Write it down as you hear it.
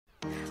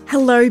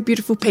Hello,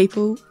 beautiful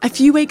people. A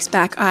few weeks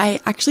back, I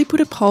actually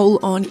put a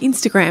poll on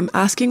Instagram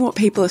asking what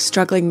people are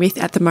struggling with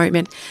at the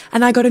moment,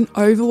 and I got an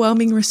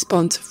overwhelming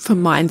response for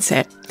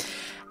mindset.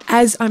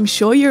 As I'm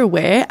sure you're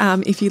aware,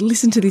 if you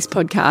listen to this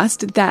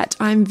podcast, that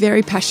I'm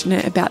very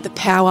passionate about the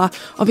power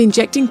of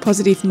injecting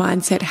positive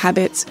mindset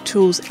habits,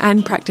 tools,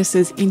 and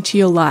practices into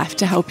your life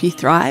to help you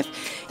thrive.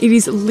 It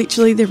is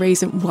literally the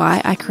reason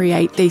why I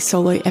create these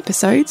solo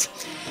episodes.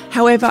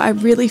 However, I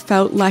really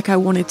felt like I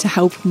wanted to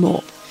help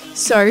more.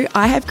 So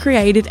I have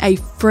created a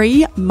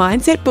free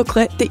mindset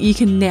booklet that you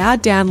can now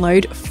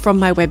download from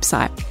my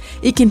website.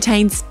 It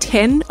contains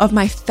 10 of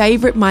my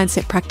favorite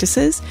mindset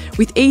practices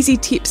with easy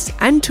tips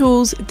and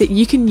tools that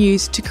you can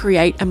use to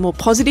create a more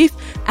positive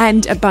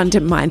and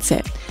abundant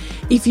mindset.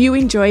 If you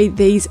enjoy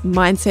these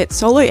mindset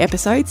solo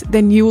episodes,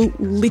 then you will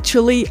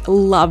literally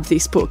love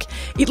this book.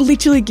 It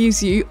literally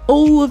gives you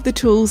all of the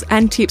tools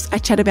and tips I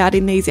chat about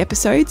in these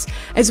episodes,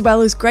 as well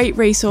as great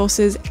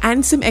resources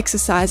and some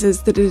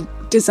exercises that are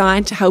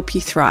designed to help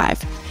you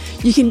thrive.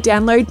 You can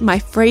download my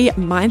free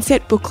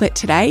mindset booklet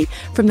today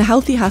from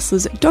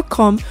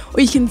thehealthyhustlers.com, or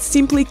you can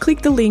simply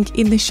click the link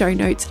in the show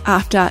notes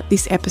after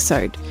this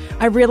episode.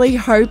 I really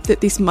hope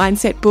that this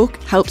mindset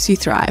book helps you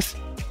thrive.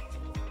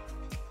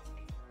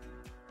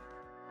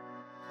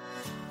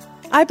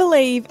 I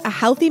believe a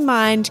healthy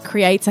mind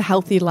creates a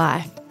healthy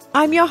life.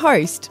 I'm your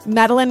host,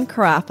 Madeline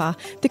Carafa,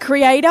 the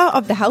creator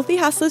of the Healthy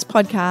Hustlers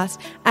podcast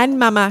and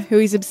mama who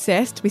is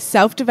obsessed with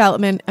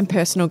self-development and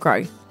personal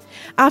growth.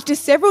 After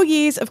several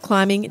years of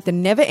climbing the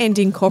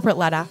never-ending corporate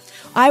ladder,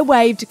 I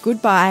waved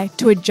goodbye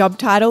to a job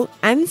title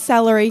and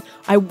salary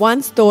I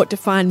once thought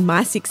defined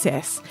my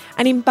success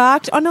and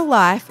embarked on a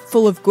life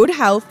full of good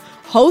health,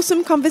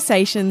 wholesome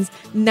conversations,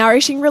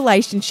 nourishing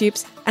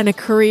relationships, and a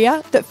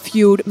career that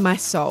fueled my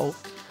soul.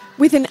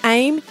 With an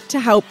aim to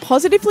help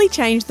positively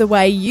change the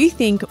way you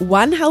think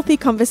one healthy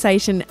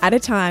conversation at a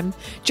time,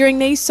 during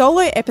these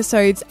solo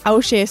episodes,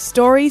 I'll share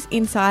stories,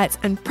 insights,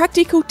 and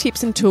practical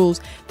tips and tools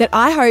that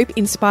I hope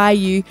inspire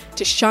you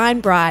to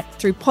shine bright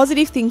through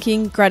positive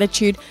thinking,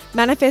 gratitude,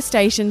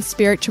 manifestation,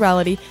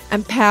 spirituality,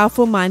 and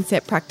powerful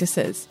mindset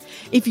practices.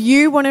 If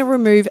you want to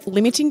remove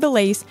limiting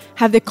beliefs,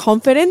 have the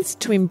confidence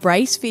to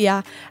embrace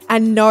fear,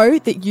 and know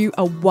that you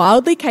are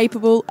wildly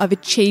capable of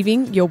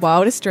achieving your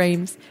wildest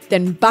dreams,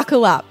 then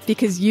buckle up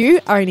because you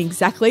are in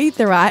exactly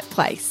the right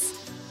place.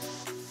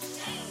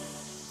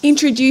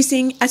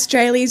 Introducing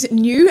Australia's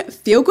new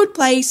feel-good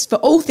place for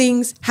all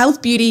things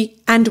health, beauty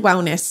and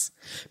wellness.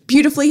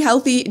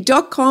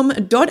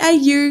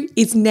 Beautifullyhealthy.com.au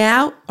is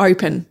now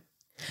open.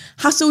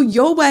 Hustle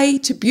your way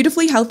to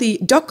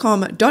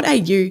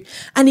beautifullyhealthy.com.au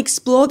and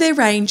explore their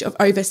range of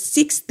over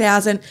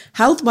 6,000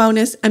 health,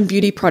 wellness and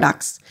beauty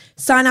products.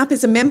 Sign up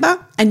as a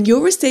member and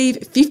you'll receive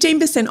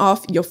 15%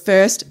 off your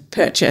first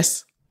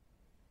purchase.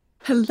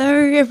 Hello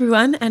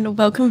everyone and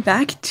welcome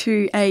back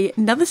to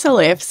another solo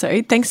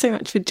episode. Thanks so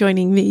much for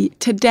joining me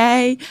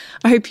today.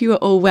 I hope you are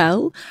all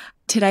well.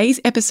 Today's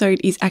episode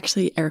is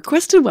actually a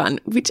requested one,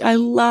 which I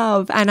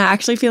love. And I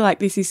actually feel like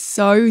this is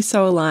so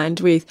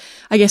aligned with,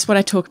 I guess, what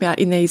I talk about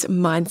in these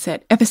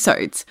mindset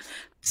episodes.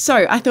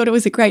 So I thought it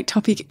was a great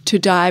topic to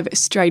dive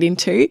straight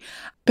into.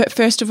 But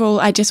first of all,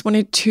 I just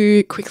wanted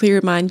to quickly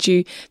remind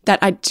you that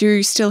I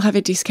do still have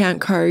a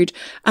discount code,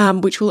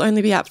 which will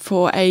only be up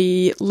for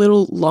a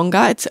little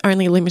longer. It's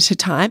only a limited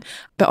time,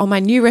 but on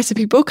my new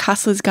recipe book,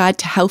 Hustler's Guide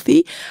to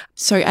Healthy.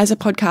 So as a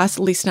podcast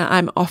listener,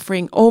 I'm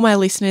offering all my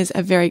listeners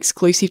a very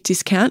exclusive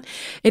discount.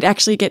 It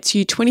actually gets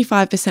you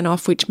 25%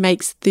 off, which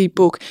makes the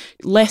book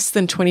less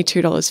than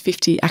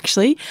 $22.50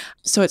 actually.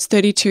 So it's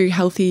 32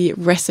 healthy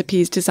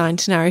recipes designed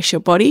to nourish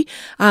your body.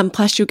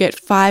 Plus you'll get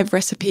 5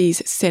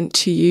 recipes sent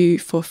to you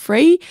for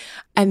free.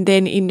 And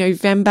then in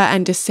November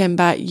and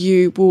December,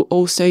 you will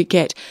also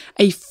get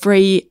a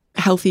free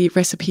healthy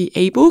recipe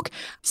ebook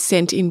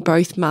sent in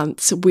both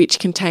months, which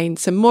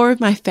contains some more of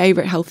my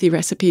favorite healthy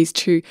recipes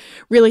to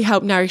really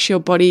help nourish your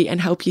body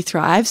and help you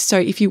thrive. So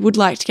if you would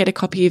like to get a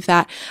copy of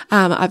that,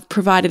 I've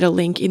provided a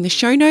link in the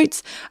show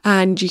notes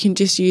and you can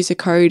just use the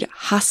code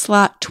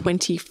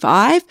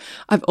HUSTLER25.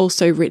 I've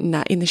also written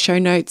that in the show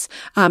notes,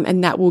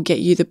 and that will get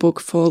you the book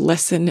for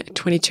less than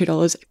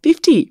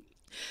 $22.50.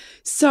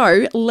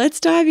 So let's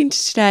dive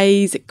into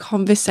today's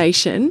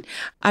conversation.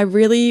 I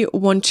really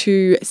want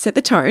to set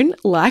the tone,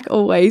 like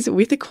always,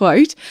 with a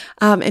quote.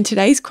 And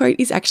today's quote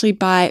is actually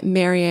by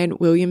Marianne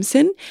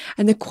Williamson.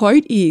 And the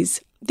quote is,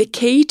 "The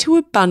key to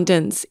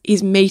abundance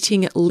is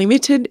meeting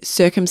limited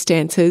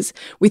circumstances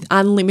with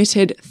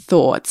unlimited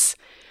thoughts."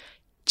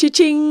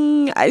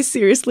 Cha-ching! I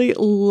seriously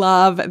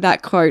love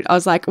that quote. I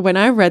was like, when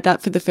I read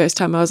that for the first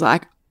time, I was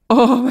like,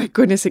 oh my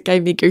goodness, it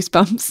gave me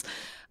goosebumps.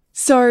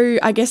 So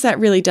I guess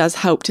that really does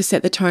help to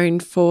set the tone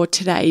for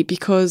today,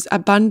 because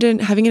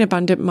having an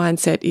abundant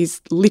mindset is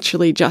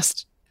literally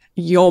just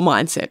your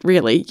mindset,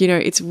 really. You know,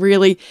 it's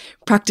really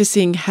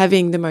practicing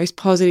having the most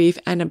positive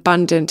and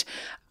abundant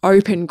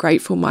open,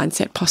 grateful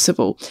mindset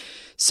possible.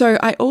 So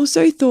I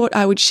also thought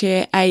I would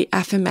share a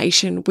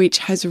affirmation which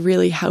has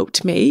really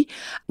helped me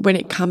when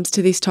it comes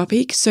to this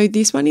topic. So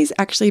this one is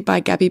actually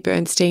by Gabby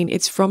Bernstein.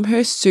 It's from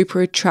her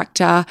Super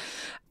Attractor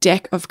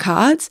deck of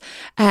cards.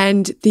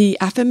 And the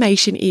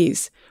affirmation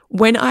is,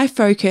 when I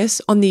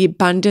focus on the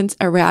abundance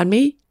around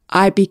me,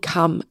 I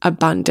become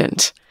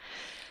abundant.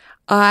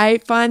 I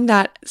find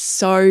that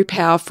so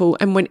powerful.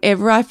 And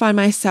whenever I find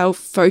myself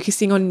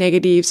focusing on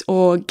negatives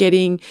or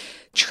getting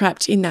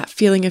trapped in that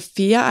feeling of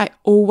fear, I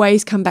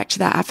always come back to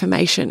that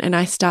affirmation and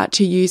I start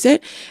to use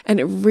it. And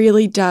it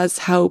really does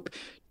help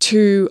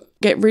to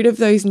get rid of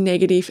those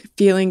negative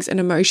feelings and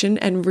emotion,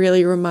 and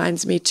really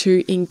reminds me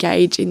to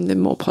engage in the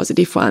more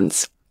positive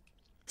ones.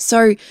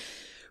 So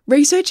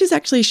research has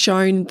actually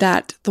shown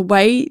that the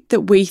way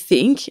that we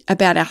think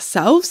about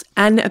ourselves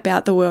and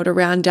about the world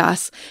around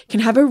us can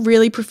have a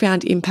really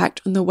profound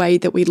impact on the way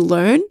that we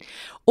learn,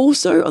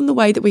 also on the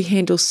way that we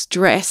handle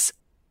stress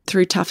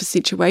through tougher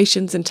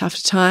situations and tougher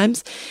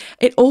times.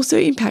 It also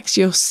impacts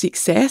your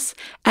success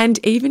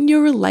and even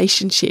your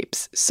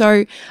relationships.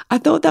 So I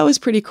thought that was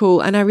pretty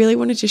cool, and I really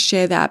wanted to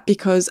share that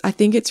because I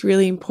think it's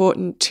really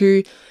important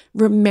to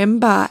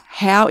remember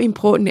how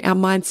important our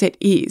mindset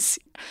is.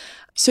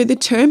 So the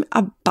term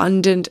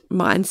abundance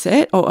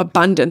mindset,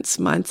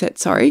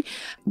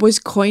 was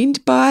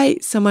coined by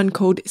someone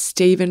called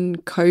Stephen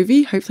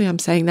Covey. Hopefully I'm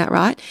saying that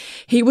right.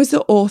 He was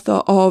the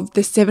author of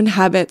The 7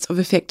 Habits of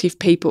Effective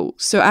People.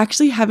 So I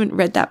actually haven't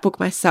read that book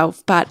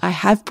myself, but I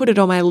have put it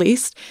on my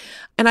list.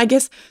 And I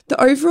guess the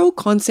overall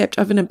concept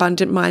of an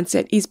abundant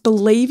mindset is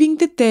believing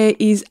that there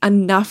is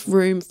enough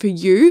room for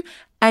you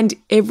and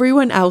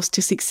everyone else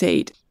to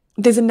succeed.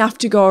 There's enough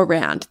to go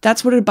around.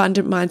 That's what an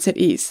abundant mindset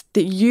is,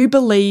 that you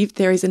believe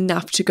there is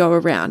enough to go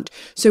around.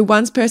 So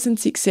one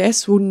person's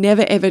success will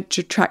never ever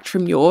detract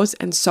from yours,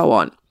 and so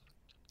on.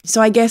 So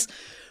I guess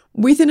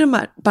with an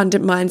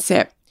abundant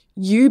mindset,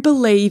 you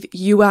believe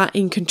you are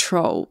in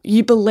control.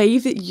 You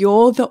believe that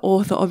you're the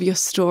author of your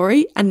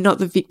story and not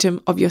the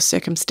victim of your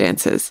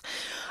circumstances.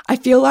 I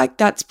feel like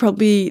that's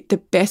probably the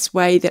best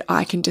way that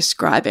I can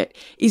describe it,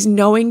 is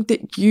knowing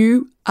that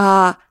you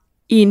are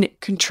in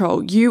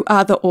control. You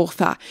are the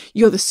author.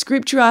 You're the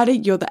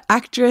scriptwriter, you're the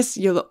actress,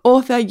 you're the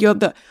author, you're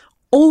the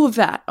all of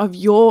that of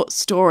your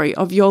story,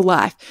 of your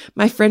life.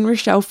 My friend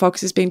Rochelle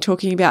Fox has been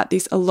talking about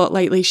this a lot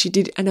lately. She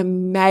did an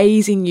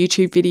amazing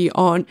YouTube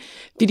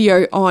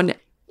video on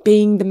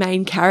being the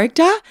main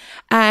character,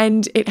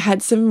 and it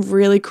had some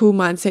really cool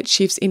mindset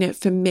shifts in it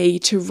for me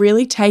to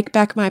really take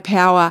back my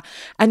power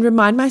and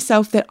remind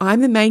myself that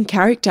I'm the main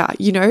character.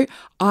 You know,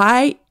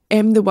 I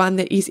am the one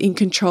that is in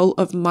control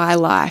of my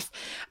life.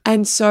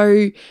 And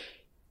so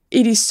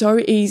it is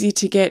so easy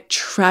to get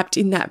trapped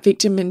in that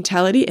victim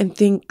mentality and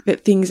think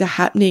that things are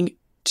happening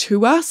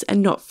to us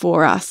and not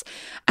for us.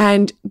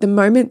 And the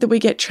moment that we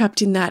get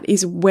trapped in that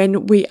is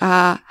when we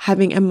are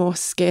having a more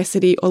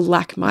scarcity or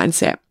lack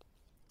mindset.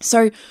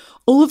 So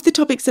all of the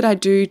topics that I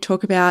do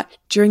talk about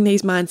during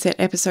these mindset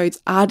episodes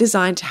are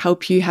designed to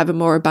help you have a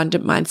more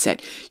abundant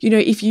mindset. You know,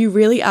 if you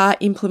really are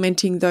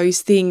implementing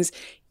those things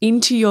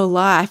into your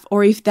life,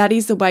 or if that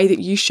is the way that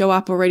you show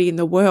up already in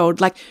the world,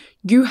 like,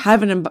 you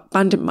have an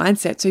abundant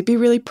mindset. So be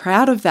really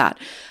proud of that.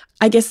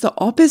 I guess the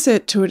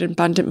opposite to an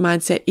abundant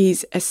mindset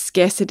is a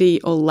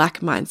scarcity or lack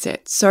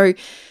mindset. So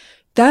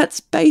that's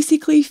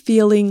basically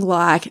feeling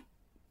like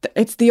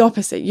it's the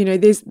opposite. You know,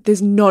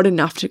 there's not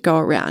enough to go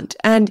around.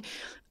 And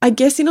I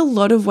guess in a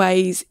lot of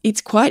ways, it's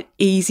quite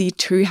easy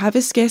to have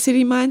a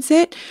scarcity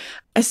mindset,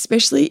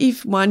 especially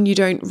if, one, you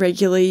don't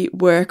regularly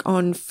work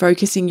on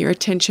focusing your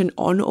attention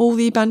on all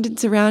the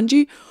abundance around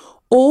you,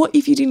 or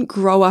if you didn't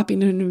grow up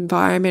in an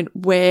environment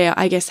where,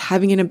 I guess,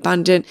 having an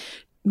abundant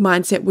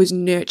mindset was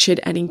nurtured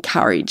and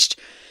encouraged.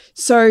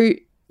 So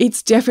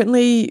it's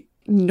definitely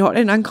not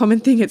an uncommon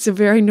thing. It's a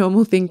very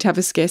normal thing to have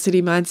a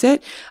scarcity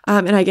mindset.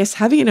 And I guess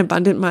having an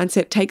abundant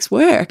mindset takes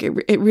work.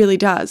 It really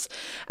does.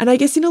 And I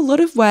guess in a lot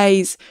of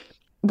ways,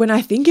 when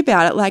I think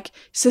about it, like,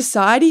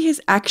 society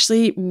has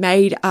actually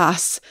made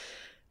us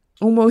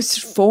almost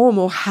form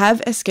or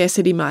have a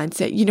scarcity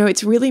mindset. You know,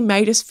 it's really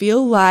made us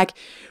feel like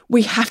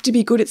we have to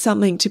be good at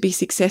something to be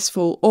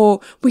successful,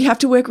 or we have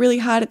to work really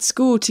hard at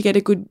school to get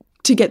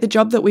the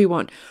job that we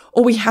want,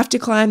 or we have to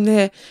climb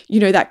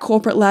that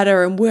corporate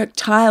ladder and work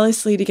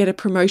tirelessly to get a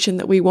promotion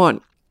that we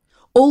want.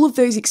 All of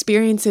those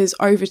experiences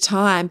over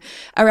time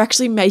are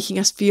actually making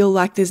us feel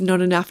like there's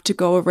not enough to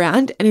go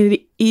around, and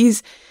it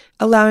is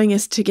allowing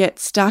us to get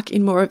stuck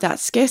in more of that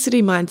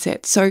scarcity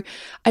mindset. So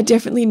I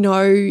definitely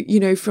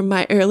know, from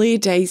my earlier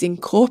days in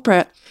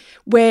corporate,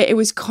 where it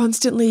was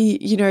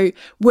constantly,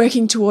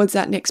 working towards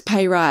that next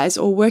pay rise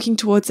or working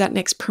towards that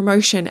next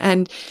promotion.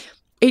 And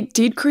it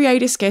did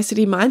create a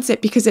scarcity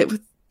mindset because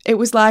it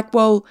was like,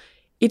 well,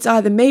 it's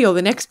either me or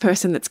the next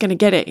person that's going to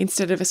get it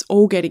instead of us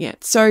all getting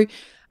it. So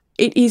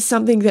it is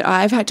something that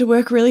I've had to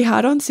work really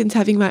hard on since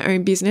having my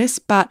own business.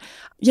 But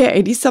yeah,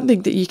 it is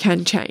something that you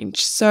can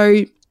change.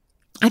 So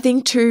I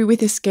think too,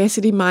 with a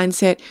scarcity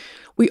mindset,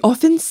 we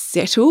often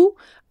settle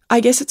I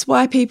guess it's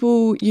why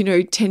people,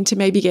 tend to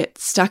maybe get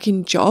stuck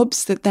in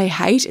jobs that they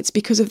hate. It's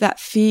because of that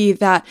fear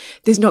that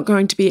there's not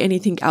going to be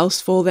anything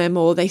else for them,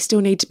 or they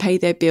still need to pay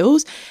their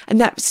bills. And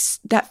that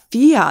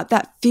fear,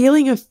 that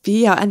feeling of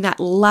fear and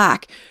that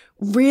lack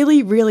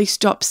really, really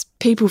stops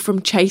people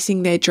from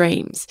chasing their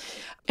dreams.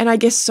 And I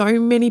guess so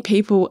many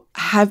people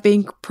have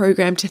been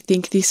programmed to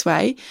think this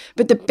way.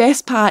 But the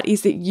best part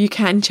is that you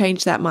can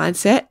change that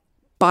mindset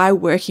by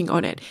working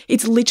on it.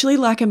 It's literally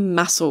like a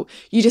muscle.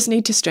 You just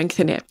need to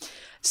strengthen it.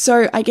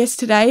 So I guess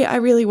today I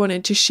really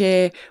wanted to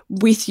share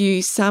with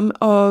you some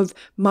of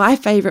my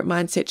favorite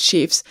mindset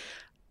shifts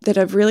that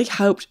have really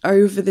helped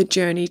over the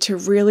journey to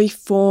really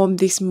form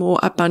this more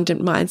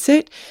abundant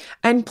mindset.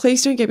 And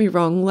please don't get me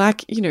wrong,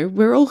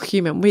 we're all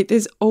human.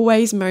 There's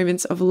always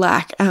moments of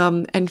lack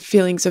and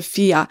feelings of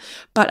fear.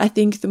 But I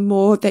think the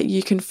more that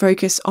you can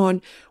focus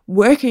on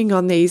working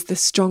on these, the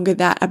stronger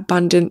that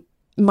abundant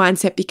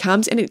mindset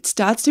becomes. And it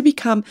starts to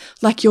become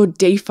like your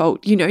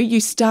default. You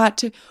start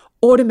to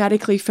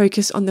automatically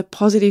focus on the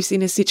positives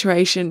in a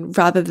situation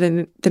rather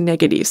than the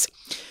negatives.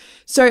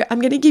 So I'm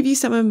going to give you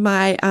some of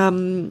my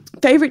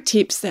favorite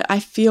tips that I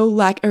feel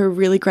like are a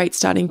really great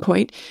starting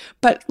point.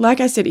 But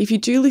like I said, if you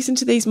do listen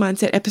to these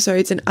mindset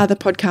episodes and other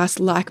podcasts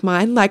like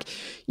mine,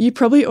 you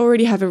probably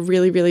already have a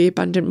really, really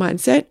abundant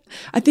mindset.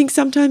 I think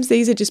sometimes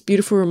these are just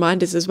beautiful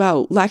reminders as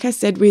well. Like I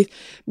said, with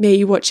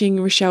me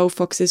watching Rochelle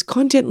Fox's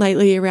content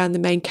lately around the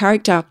main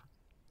character,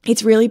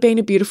 it's really been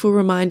a beautiful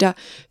reminder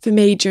for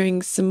me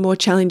during some more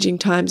challenging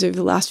times over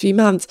the last few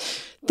months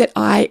that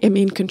I am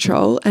in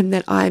control and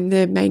that I'm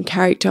the main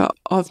character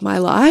of my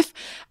life,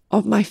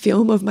 of my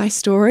film, of my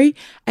story.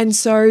 And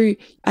so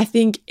I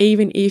think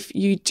even if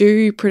you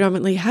do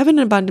predominantly have an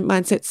abundant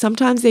mindset,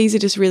 sometimes these are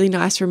just really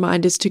nice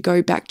reminders to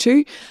go back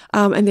to.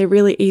 And they're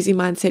really easy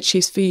mindset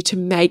shifts for you to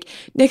make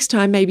next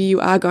time maybe you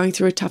are going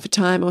through a tougher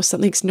time or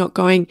something's not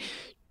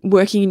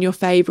working in your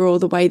favor or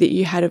the way that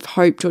you had have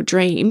hoped or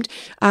dreamed.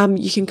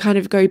 You can kind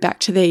of go back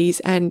to these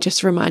and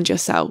just remind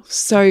yourself.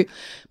 So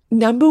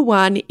number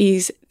one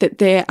is that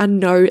there are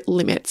no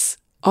limits.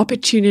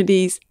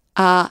 Opportunities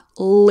are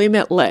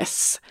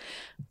limitless.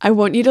 I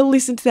want you to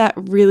listen to that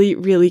really,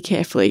 really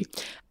carefully,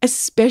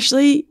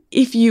 especially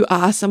if you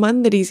are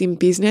someone that is in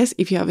business,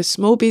 if you have a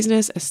small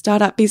business, a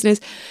startup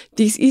business.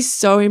 This is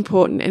so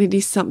important, and it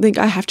is something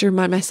I have to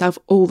remind myself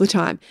all the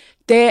time.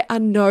 There are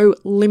no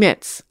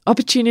limits.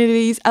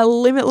 Opportunities are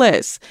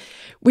limitless.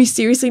 We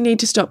seriously need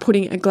to stop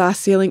putting a glass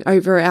ceiling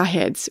over our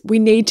heads. We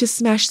need to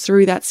smash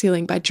through that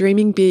ceiling by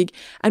dreaming big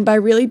and by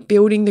really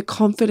building the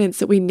confidence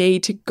that we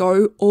need to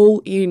go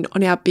all in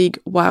on our big,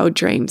 wild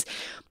dreams.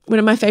 One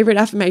of my favorite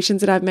affirmations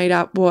that I've made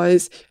up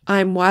was,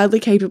 I'm wildly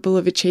capable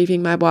of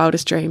achieving my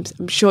wildest dreams.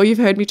 I'm sure you've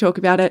heard me talk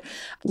about it.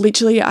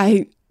 Literally,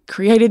 I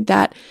created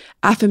that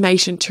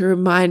affirmation to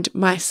remind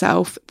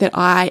myself that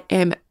I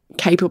am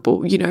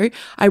capable.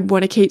 I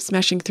want to keep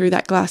smashing through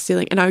that glass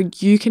ceiling, and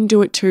you can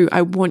do it too.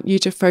 I want you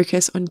to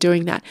focus on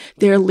doing that.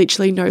 There are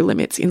literally no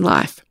limits in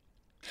life.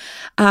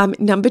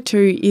 Number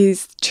two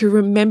is to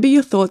remember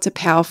your thoughts are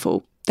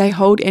powerful. They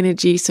hold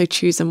energy, so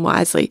choose them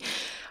wisely.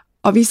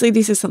 Obviously,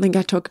 this is something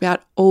I talk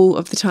about all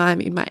of the time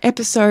in my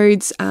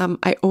episodes.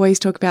 I always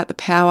talk about the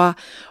power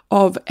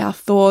of our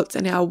thoughts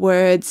and our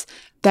words.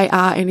 They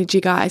are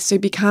energy, guys. So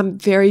become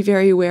very,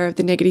 very aware of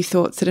the negative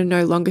thoughts that are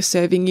no longer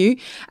serving you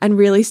and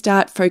really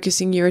start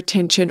focusing your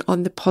attention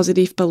on the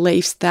positive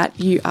beliefs that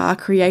you are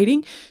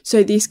creating.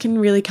 So this can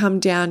really come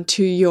down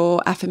to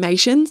your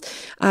affirmations.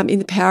 In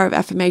the Power of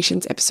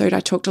Affirmations episode, I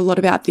talked a lot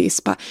about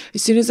this, but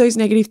as soon as those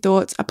negative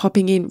thoughts are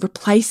popping in,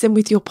 replace them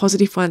with your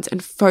positive ones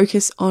and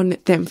focus on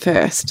them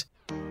first.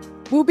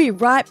 We'll be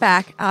right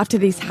back after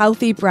this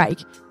healthy break.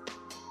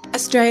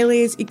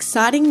 Australia's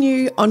exciting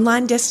new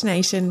online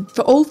destination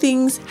for all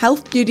things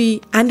health, beauty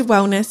and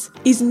wellness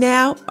is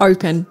now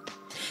open.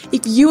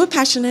 If you are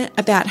passionate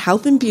about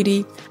health and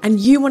beauty and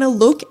you want to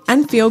look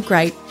and feel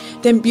great,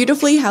 then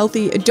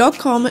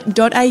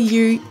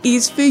beautifullyhealthy.com.au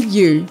is for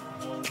you.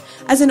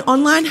 As an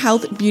online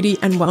health, beauty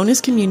and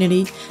wellness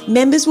community,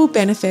 members will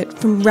benefit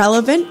from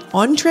relevant,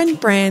 on-trend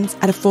brands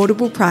at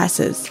affordable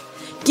prices,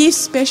 gift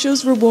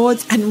specials,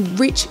 rewards and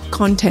rich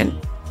content.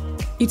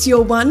 It's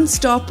your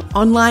one-stop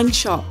online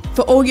shop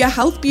for all your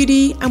health,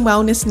 beauty and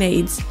wellness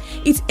needs.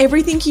 It's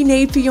everything you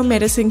need for your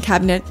medicine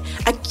cabinet,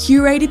 a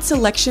curated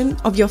selection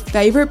of your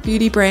favourite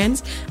beauty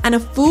brands and a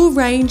full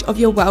range of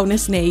your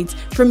wellness needs,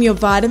 from your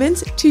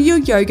vitamins to your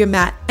yoga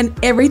mat and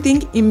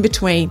everything in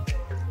between.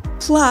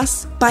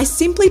 Plus, by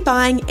simply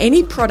buying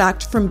any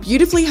product from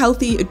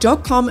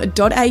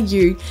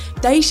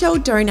beautifullyhealthy.com.au, they shall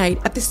donate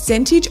a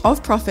percentage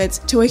of profits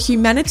to a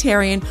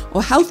humanitarian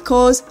or health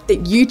cause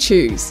that you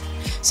choose.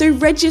 So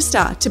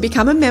register to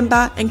become a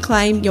member and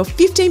claim your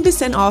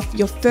 15% off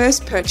your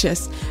first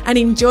purchase and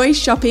enjoy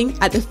shopping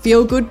at the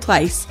Feel Good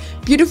Place,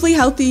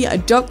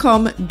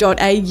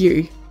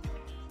 beautifullyhealthy.com.au.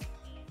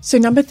 So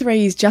number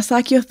three is, just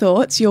like your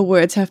thoughts, your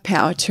words have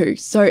power too.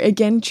 So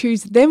again,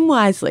 choose them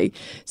wisely.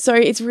 So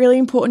it's really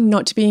important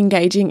not to be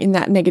engaging in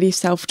that negative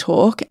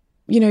self-talk.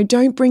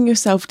 Don't bring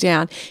yourself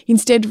down.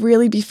 Instead,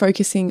 really be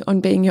focusing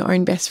on being your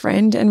own best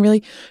friend and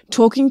really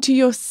talking to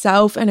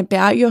yourself and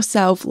about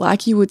yourself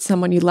like you would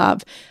someone you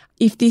love.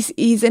 If this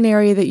is an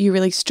area that you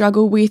really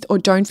struggle with or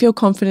don't feel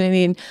confident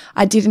in,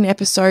 I did an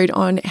episode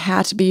on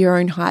how to be your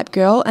own hype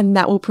girl, and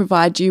that will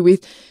provide you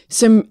with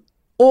some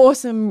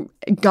awesome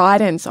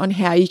guidance on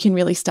how you can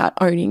really start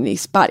owning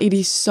this. But it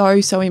is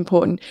so, so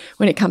important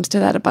when it comes to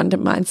that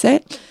abundant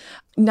mindset.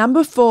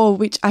 Number 4,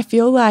 which I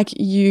feel like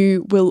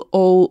you will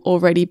all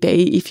already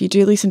be if you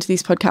do listen to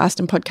this podcast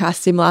and podcasts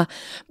similar,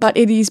 but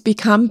it is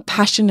become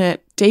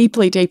passionate,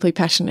 deeply, deeply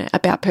passionate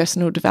about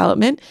personal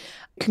development.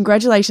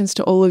 Congratulations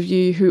to all of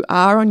you who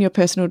are on your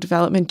personal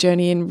development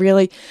journey and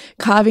really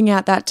carving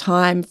out that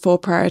time for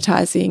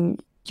prioritizing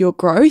your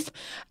growth.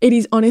 It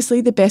is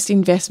honestly the best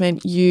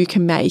investment you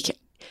can make.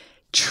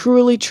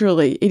 Truly,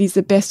 truly, it is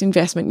the best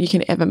investment you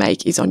can ever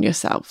make is on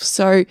yourself.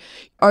 So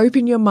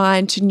open your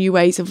mind to new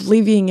ways of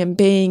living and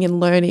being and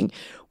learning.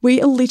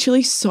 We are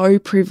literally so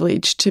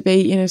privileged to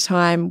be in a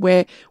time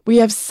where we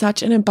have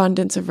such an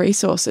abundance of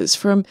resources,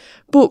 from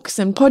books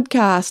and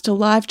podcasts to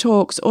live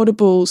talks,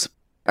 audibles.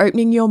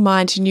 Opening your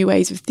mind to new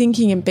ways of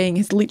thinking and being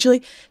has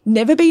literally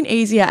never been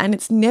easier, and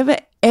it's never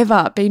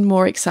ever been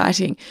more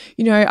exciting.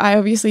 I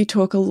obviously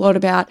talk a lot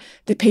about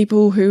the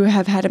people who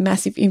have had a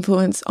massive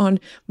influence on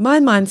my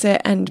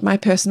mindset and my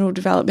personal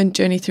development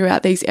journey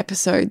throughout these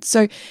episodes.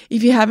 So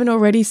if you haven't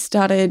already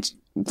started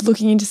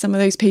looking into some of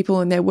those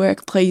people and their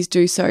work, please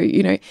do so.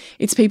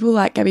 It's people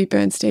like Gabby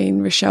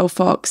Bernstein, Rochelle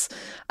Fox,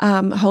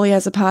 Holly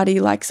Azzopardi.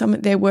 Like, some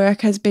of their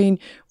work has been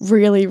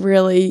really,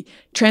 really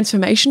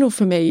transformational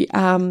for me.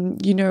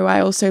 I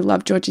also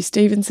love Georgie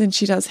Stevenson.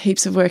 She does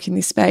heaps of work in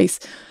this space.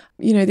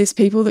 There's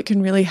people that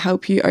can really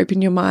help you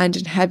open your mind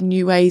and have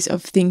new ways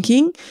of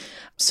thinking.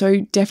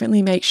 So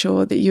definitely make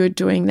sure that you are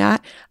doing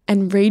that.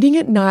 And reading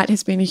at night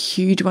has been a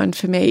huge one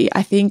for me.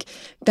 I think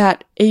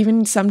that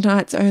even some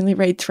nights I only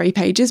read 3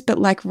 pages, but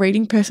like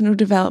reading personal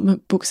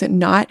development books at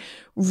night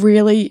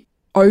really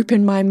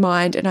open my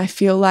mind, and I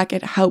feel like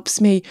it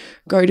helps me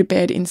go to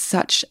bed in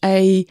such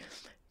a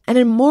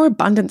more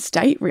abundant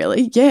state,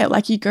 really. Yeah,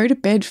 like you go to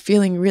bed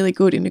feeling really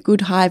good, in a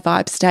good high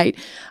vibe state.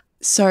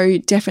 So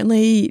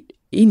definitely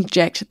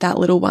inject that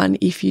little one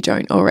if you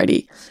don't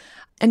already.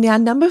 And now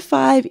number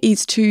 5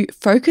 is to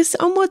focus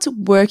on what's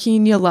working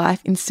in your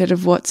life instead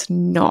of what's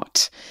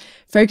not.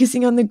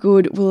 Focusing on the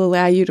good will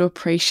allow you to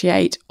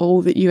appreciate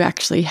all that you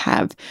actually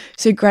have.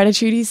 So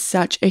gratitude is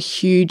such a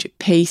huge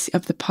piece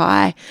of the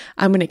pie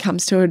when it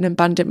comes to an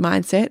abundant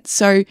mindset.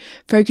 So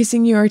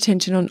focusing your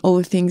attention on all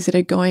the things that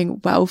are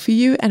going well for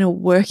you and are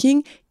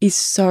working is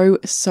so,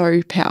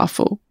 so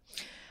powerful.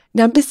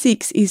 Number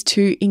 6 is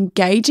to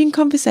engage in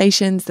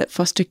conversations that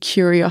foster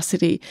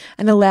curiosity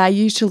and allow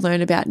you to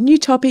learn about new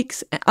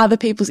topics, other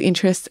people's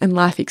interests, and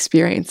life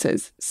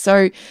experiences.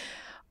 So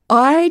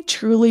I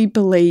truly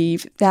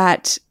believe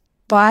that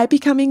by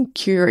becoming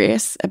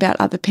curious about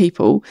other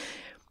people,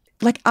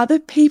 like other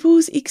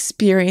people's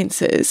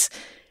experiences,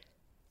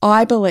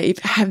 I believe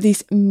have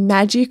this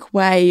magic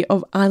way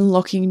of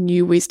unlocking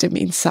new wisdom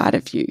inside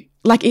of you.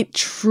 Like it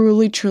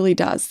truly, truly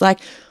does.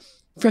 Like,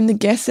 from the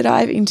guests that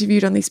I've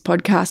interviewed on this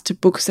podcast to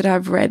books that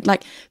I've read,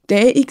 like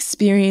their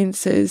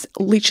experiences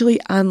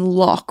literally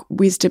unlock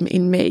wisdom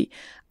in me.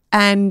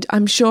 And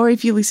I'm sure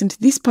if you listen to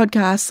this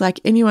podcast, like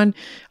anyone,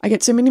 I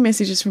get so many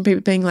messages from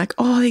people being like,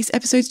 oh, these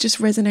episodes just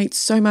resonate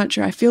so much,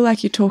 or I feel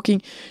like you're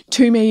talking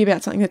to me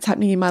about something that's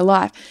happening in my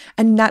life.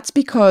 And that's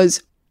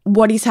because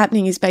what is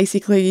happening is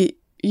basically,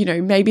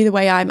 maybe the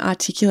way I'm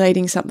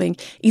articulating something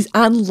is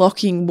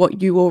unlocking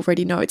what you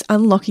already know. It's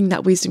unlocking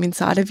that wisdom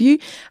inside of you.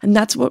 And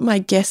that's what my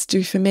guests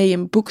do for me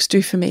and books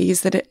do for me, is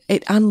that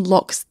it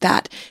unlocks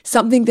that,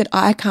 something that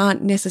I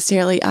can't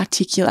necessarily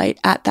articulate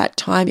at that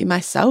time in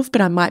myself, but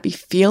I might be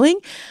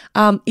feeling.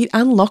 It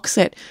unlocks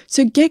it.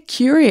 So get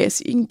curious,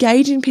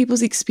 engage in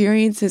people's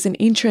experiences and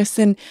interests,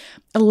 and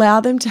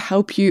allow them to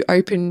help you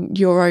open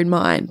your own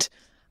mind.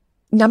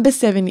 Number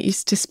 7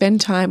 is to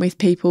spend time with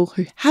people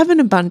who have an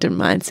abundant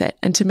mindset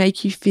and to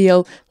make you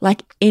feel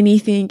like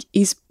anything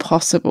is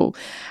possible.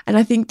 And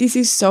I think this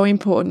is so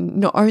important,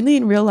 not only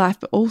in real life,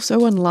 but also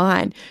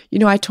online.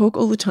 I talk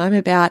all the time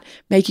about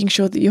making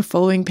sure that you're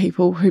following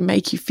people who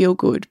make you feel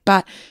good.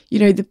 But,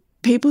 the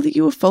people that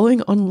you are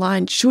following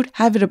online should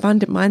have an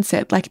abundant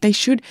mindset. Like they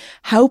should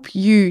help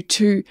you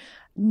to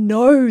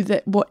know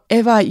that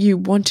whatever you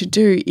want to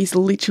do is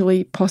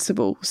literally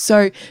possible.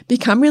 So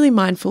become really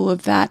mindful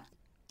of that.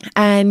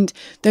 And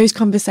those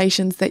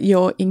conversations that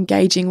you're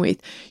engaging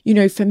with.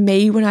 For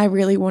me, when I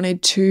really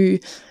wanted to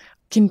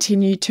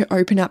continue to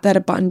open up that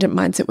abundant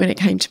mindset when it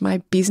came to my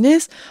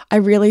business, I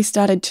really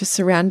started to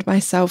surround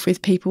myself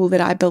with people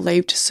that I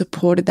believed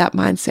supported that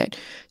mindset.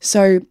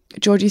 So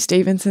Georgie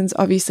Stevenson's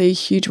obviously a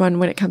huge one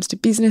when it comes to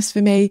business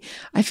for me.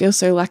 I feel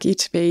so lucky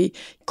to be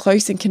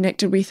close and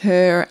connected with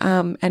her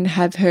and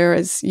have her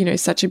as,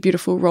 such a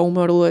beautiful role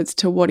model as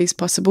to what is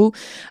possible.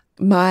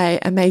 my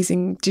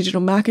amazing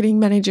digital marketing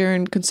manager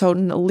and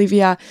consultant,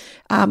 Olivia.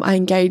 I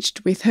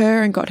engaged with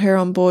her and got her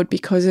on board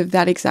because of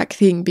that exact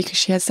thing, because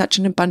she has such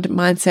an abundant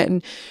mindset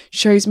and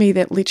shows me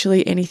that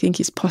literally anything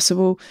is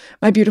possible.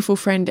 My beautiful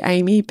friend,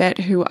 Amy Bett,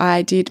 who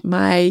I did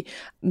my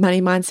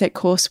money mindset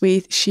course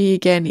with, she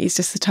again is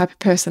just the type of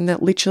person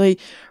that literally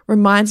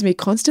reminds me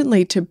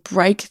constantly to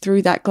break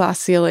through that glass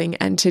ceiling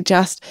and to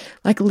just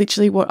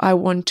literally what I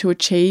want to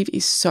achieve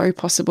is so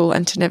possible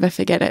and to never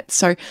forget it.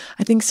 So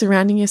I think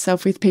surrounding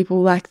yourself with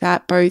people like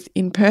that, both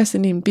in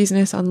person, in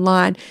business,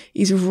 online,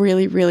 is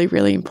really, really,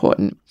 really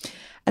important.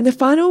 And the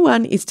final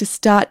one is to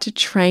start to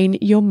train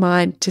your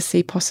mind to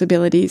see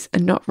possibilities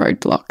and not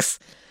roadblocks.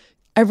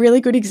 A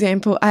really good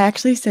example, I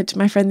actually said to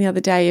my friend the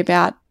other day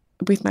about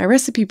with my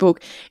recipe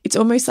book, it's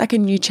almost like a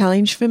new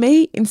challenge for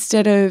me.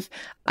 Instead of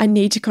I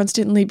need to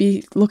constantly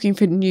be looking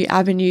for new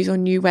avenues or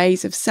new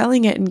ways of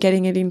selling it and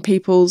getting it in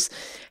people's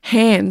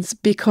hands,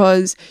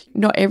 because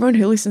not everyone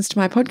who listens to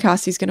my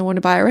podcast is going to want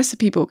to buy a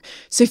recipe book.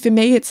 So for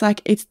me, it's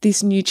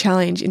this new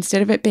challenge.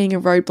 Instead of it being a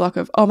roadblock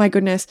of, oh my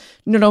goodness,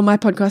 not all my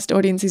podcast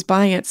audience is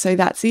buying it, so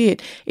that's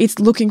it. It's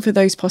looking for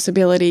those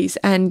possibilities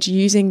and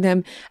using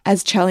them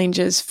as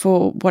challenges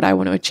for what I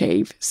want to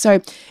achieve.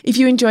 So if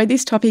you enjoyed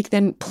this topic,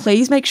 then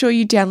please make sure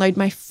you download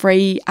my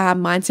free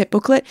mindset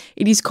booklet.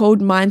 It is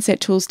called Mindset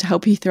Tools to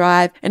Help You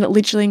Thrive, and it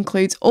literally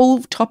includes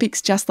all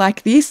topics just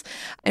like this.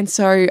 And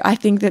so I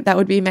think that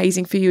would be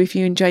amazing for you if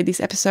you enjoyed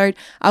this episode.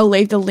 I'll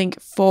leave the link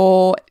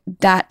for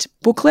that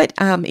booklet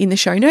in the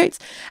show notes.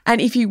 And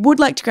if you would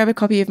like to grab a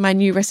copy of my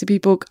new recipe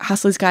book,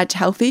 Hustler's Guide to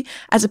Healthy,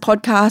 as a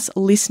podcast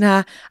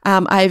listener,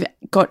 I've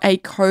got a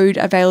code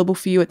available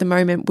for you at the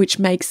moment, which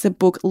makes the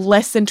book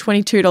less than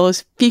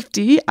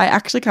 $22.50. I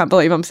actually can't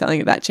believe I'm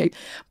selling it that cheap,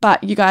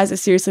 but you guys are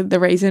seriously the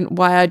reason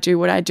why I do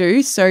what I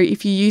do. So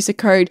if you use the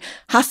code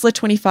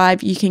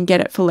Hustler25, you can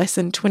get it for less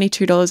than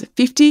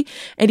 $22.50.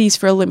 It is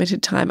for a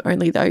limited time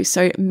only though,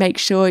 so make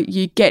sure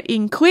you get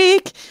in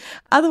quick.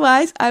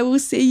 Otherwise, I will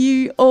see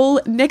you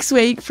all next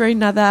week for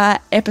another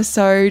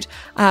episode,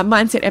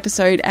 mindset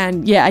episode.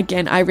 And yeah,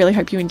 again, I really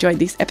hope you enjoyed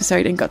this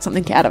episode and got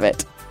something out of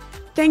it.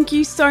 Thank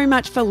you so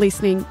much for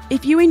listening.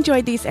 If you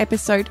enjoyed this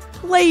episode,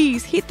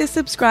 please hit the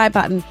subscribe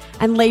button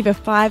and leave a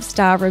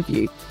 5-star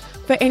review.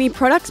 For any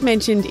products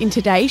mentioned in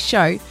today's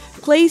show,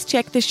 please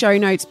check the show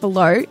notes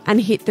below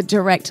and hit the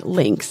direct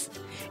links.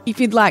 If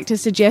you'd like to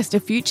suggest a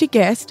future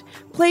guest,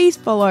 please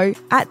follow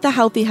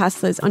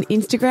 @TheHealthyHustlers on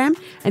Instagram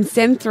and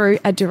send through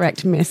a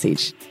direct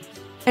message.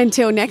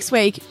 Until next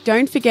week,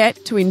 don't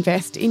forget to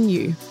invest in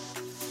you.